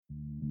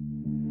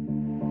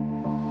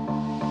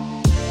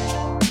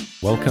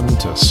Welcome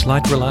to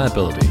Slight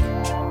Reliability,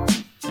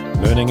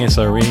 learning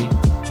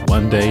SRE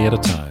one day at a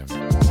time.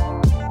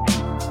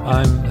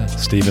 I'm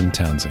Stephen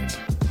Townsend.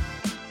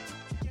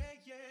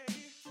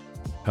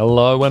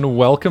 Hello and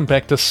welcome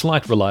back to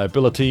Slight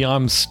Reliability.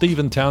 I'm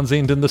Stephen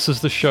Townsend and this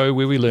is the show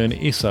where we learn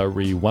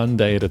SRE one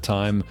day at a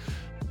time.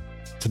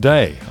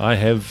 Today I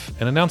have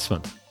an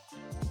announcement.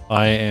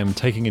 I am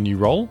taking a new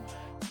role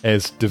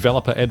as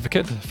developer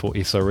advocate for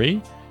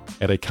SRE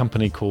at a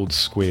company called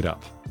Squared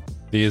Up.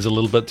 There's a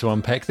little bit to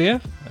unpack there.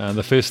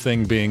 The first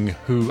thing being,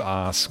 who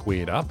are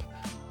Squared Up?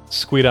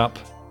 Squared Up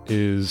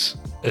is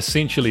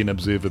essentially an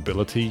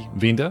observability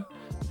vendor.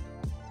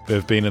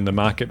 They've been in the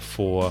market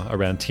for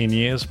around 10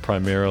 years,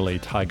 primarily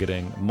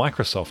targeting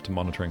Microsoft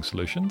monitoring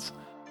solutions,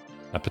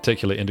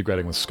 particularly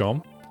integrating with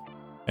SCOM.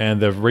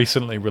 And they've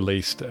recently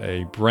released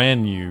a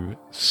brand new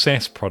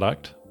SaaS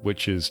product,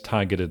 which is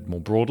targeted more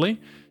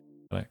broadly.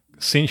 It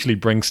essentially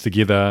brings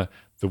together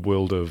the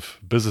world of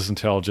business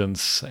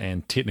intelligence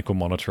and technical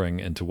monitoring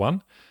into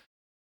one.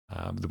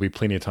 There'll be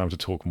plenty of time to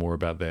talk more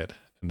about that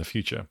in the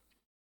future.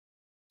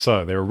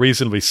 So they're a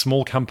reasonably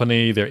small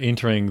company. They're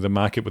entering the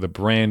market with a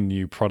brand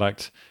new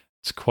product.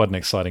 It's quite an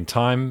exciting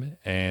time,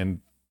 and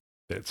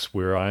that's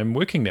where I'm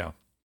working now.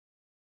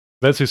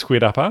 That's who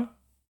Squared Up are.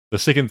 The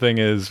second thing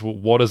is,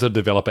 what is a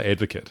developer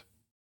advocate?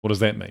 What does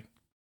that mean?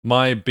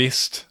 My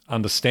best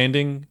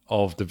understanding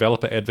of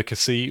developer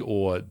advocacy,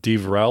 or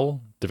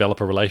DevRel,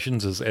 developer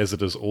relations as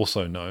it is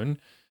also known,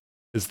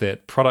 is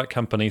that product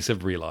companies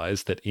have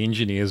realized that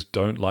engineers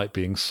don't like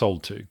being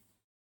sold to.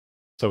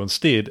 So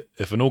instead,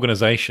 if an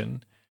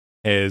organization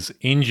has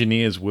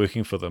engineers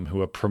working for them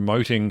who are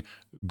promoting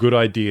good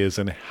ideas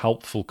and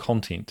helpful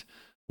content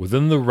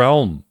within the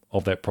realm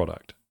of that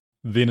product,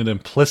 then it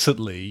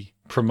implicitly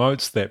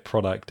promotes that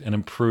product and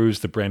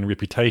improves the brand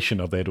reputation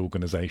of that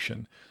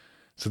organization.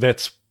 So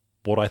that's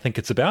what I think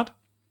it's about.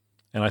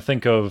 And I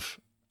think of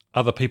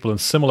other people in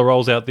similar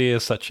roles out there,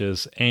 such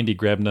as Andy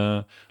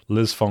Grabner,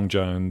 Liz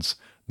Fong-Jones,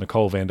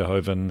 Nicole van der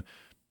Hoven.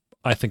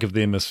 I think of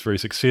them as very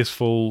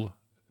successful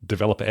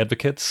developer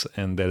advocates,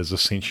 and that is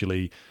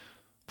essentially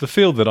the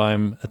field that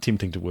I'm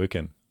attempting to work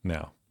in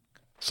now.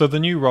 So the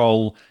new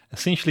role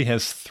essentially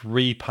has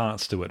three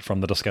parts to it from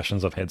the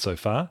discussions I've had so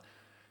far.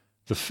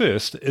 The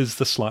first is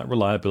the Slight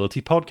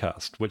Reliability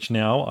podcast, which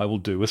now I will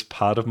do as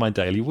part of my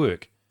daily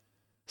work.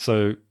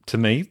 So to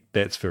me,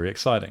 that's very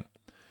exciting.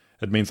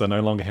 It means I no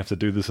longer have to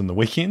do this in the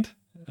weekend.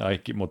 I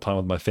get more time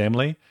with my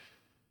family.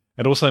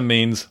 It also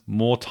means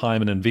more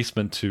time and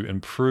investment to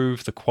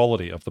improve the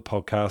quality of the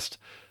podcast,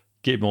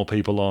 get more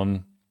people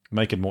on,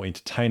 make it more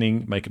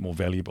entertaining, make it more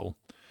valuable,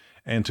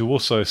 and to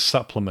also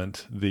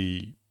supplement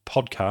the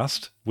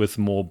podcast with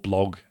more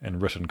blog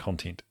and written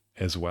content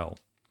as well.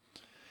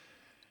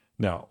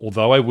 Now,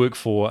 although I work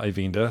for a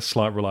vendor,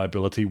 Slight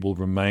Reliability will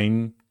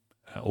remain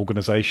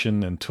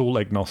organization and tool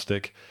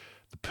agnostic.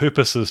 The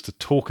purpose is to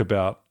talk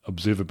about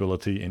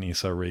observability and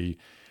SRE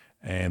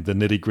and the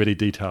nitty-gritty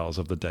details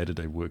of the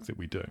day-to-day work that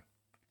we do,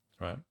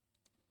 right?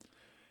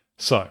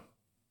 So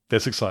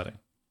that's exciting.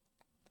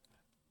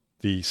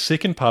 The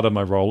second part of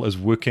my role is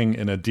working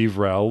in a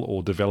DevRel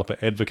or developer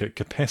advocate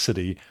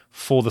capacity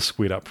for the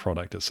Squared Up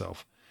product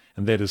itself.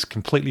 And that is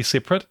completely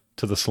separate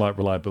to the Slight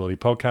Reliability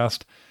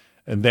podcast.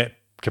 In that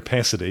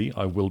capacity,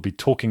 I will be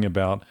talking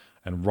about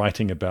and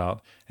writing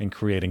about and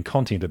creating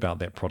content about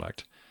that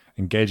product,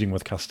 engaging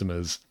with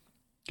customers,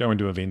 going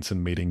to events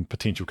and meeting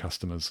potential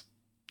customers,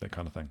 that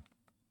kind of thing.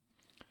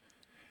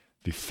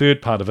 The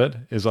third part of it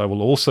is I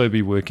will also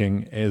be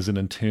working as an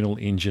internal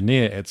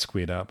engineer at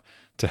Squared Up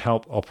to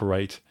help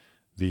operate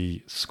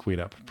the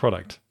Squared Up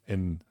product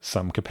in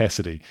some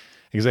capacity.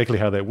 Exactly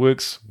how that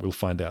works, we'll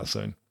find out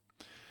soon.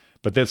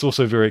 But that's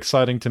also very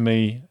exciting to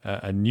me,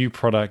 a new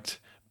product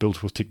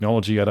built with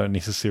technology I don't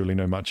necessarily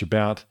know much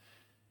about,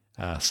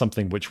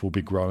 something which will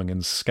be growing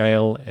in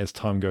scale as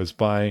time goes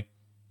by.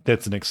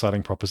 That's an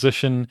exciting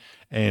proposition,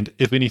 and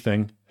if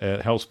anything,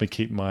 it helps me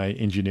keep my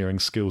engineering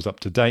skills up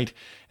to date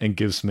and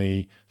gives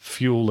me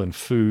fuel and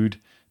food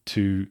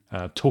to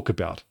talk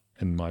about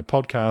in my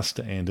podcast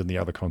and in the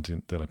other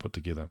content that I put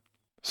together.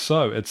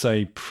 So it's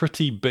a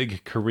pretty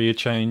big career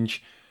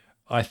change.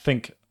 I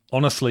think,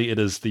 honestly, it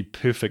is the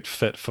perfect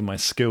fit for my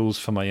skills,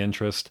 for my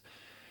interest.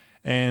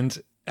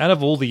 And out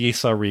of all the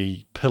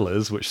SRE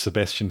pillars, which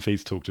Sebastian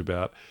Fietz talked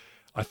about,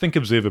 I think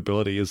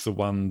observability is the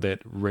one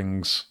that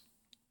rings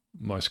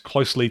most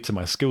closely to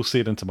my skill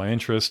set and to my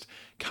interest,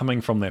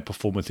 coming from that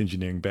performance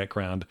engineering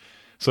background.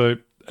 So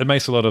it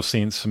makes a lot of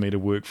sense for me to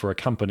work for a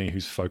company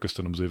who's focused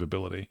on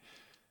observability.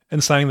 In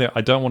saying that,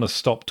 I don't want to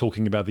stop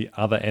talking about the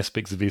other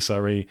aspects of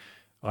SRE.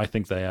 I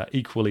think they are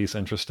equally as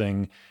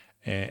interesting.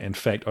 In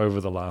fact,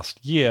 over the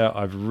last year,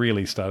 I've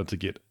really started to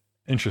get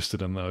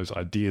interested in those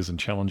ideas and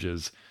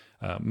challenges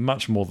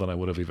much more than I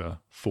would have ever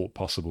thought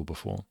possible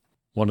before.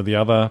 One of the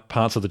other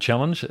parts of the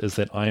challenge is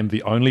that I am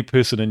the only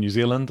person in New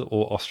Zealand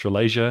or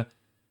Australasia.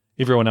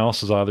 Everyone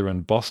else is either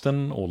in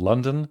Boston or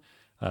London,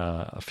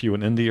 a few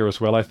in India as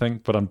well, I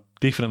think, but I'm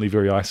definitely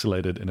very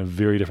isolated in a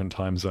very different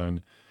time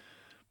zone.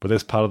 But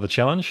that's part of the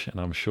challenge, and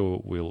I'm sure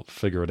we'll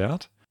figure it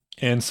out.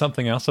 And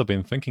something else I've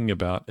been thinking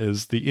about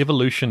is the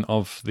evolution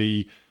of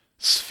the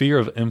sphere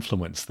of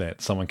influence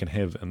that someone can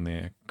have in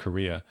their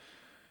career.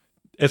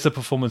 As a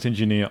performance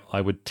engineer,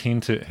 I would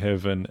tend to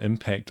have an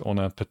impact on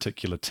a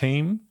particular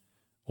team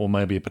or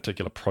maybe a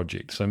particular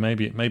project. So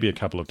maybe a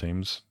couple of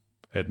teams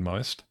at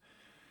most.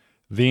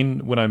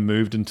 Then when I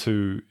moved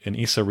into an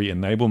SRE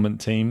enablement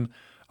team,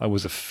 I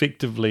was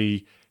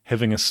effectively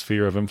having a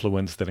sphere of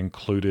influence that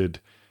included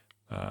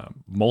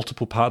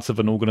multiple parts of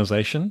an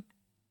organization.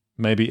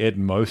 Maybe at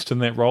most in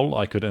that role,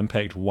 I could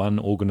impact one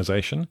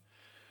organization.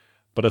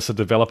 But as a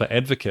developer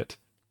advocate,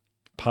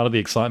 part of the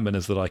excitement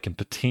is that I can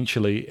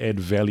potentially add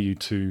value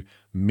to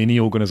many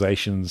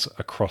organizations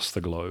across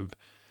the globe.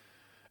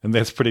 And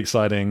that's pretty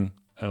exciting,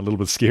 a little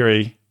bit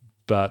scary,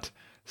 but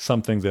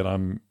something that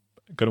I'm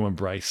going to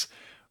embrace.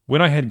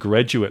 When I had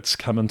graduates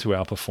come into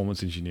our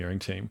performance engineering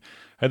team,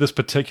 I had this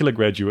particular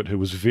graduate who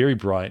was very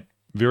bright,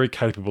 very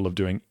capable of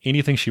doing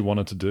anything she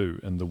wanted to do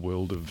in the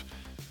world of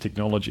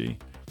technology.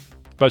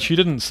 But she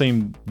didn't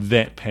seem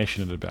that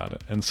passionate about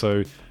it. And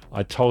so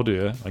I told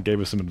her, I gave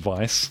her some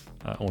advice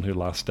on her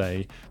last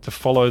day to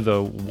follow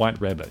the white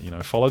rabbit,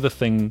 follow the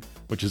thing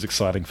which is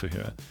exciting for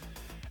her.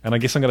 And I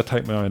guess I'm going to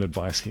take my own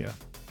advice here.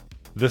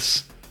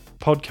 This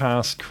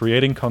podcast,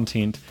 creating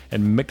content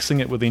and mixing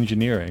it with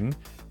engineering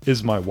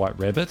is my white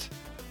rabbit,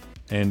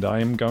 and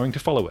I am going to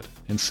follow it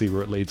and see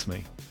where it leads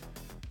me,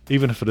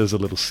 even if it is a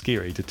little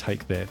scary to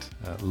take that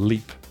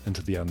leap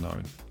into the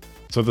unknown.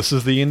 So this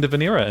is the end of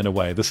an era in a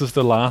way. This is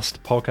the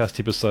last podcast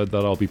episode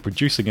that I'll be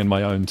producing in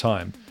my own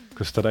time,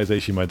 because today's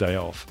actually my day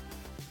off.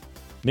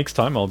 Next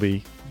time I'll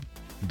be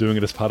doing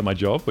it as part of my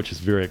job, which is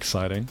very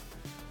exciting.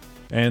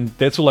 And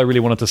that's all I really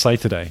wanted to say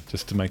today,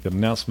 just to make that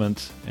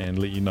announcement and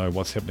let you know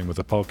what's happening with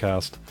the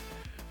podcast.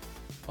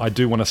 I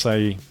do want to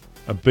say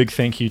a big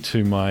thank you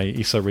to my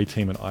SRE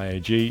team at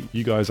IAG.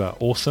 You guys are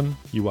awesome.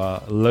 You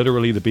are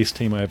literally the best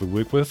team I ever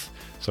work with.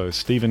 So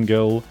Stephen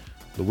Gill,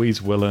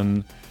 Louise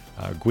Willen,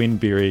 Gwen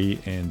Berry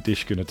and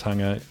Desh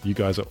Gunatanga, you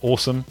guys are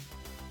awesome.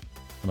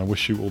 And I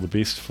wish you all the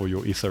best for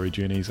your SRE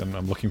journeys, and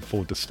I'm looking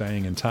forward to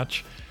staying in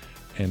touch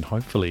and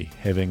hopefully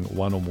having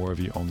one or more of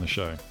you on the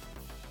show.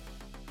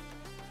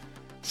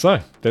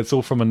 So that's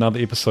all from another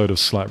episode of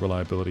Slight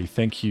Reliability.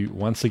 Thank you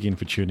once again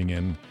for tuning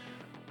in.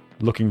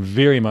 Looking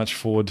very much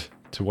forward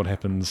to what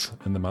happens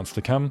in the months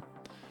to come.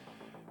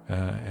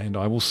 And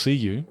I will see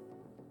you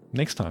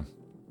next time.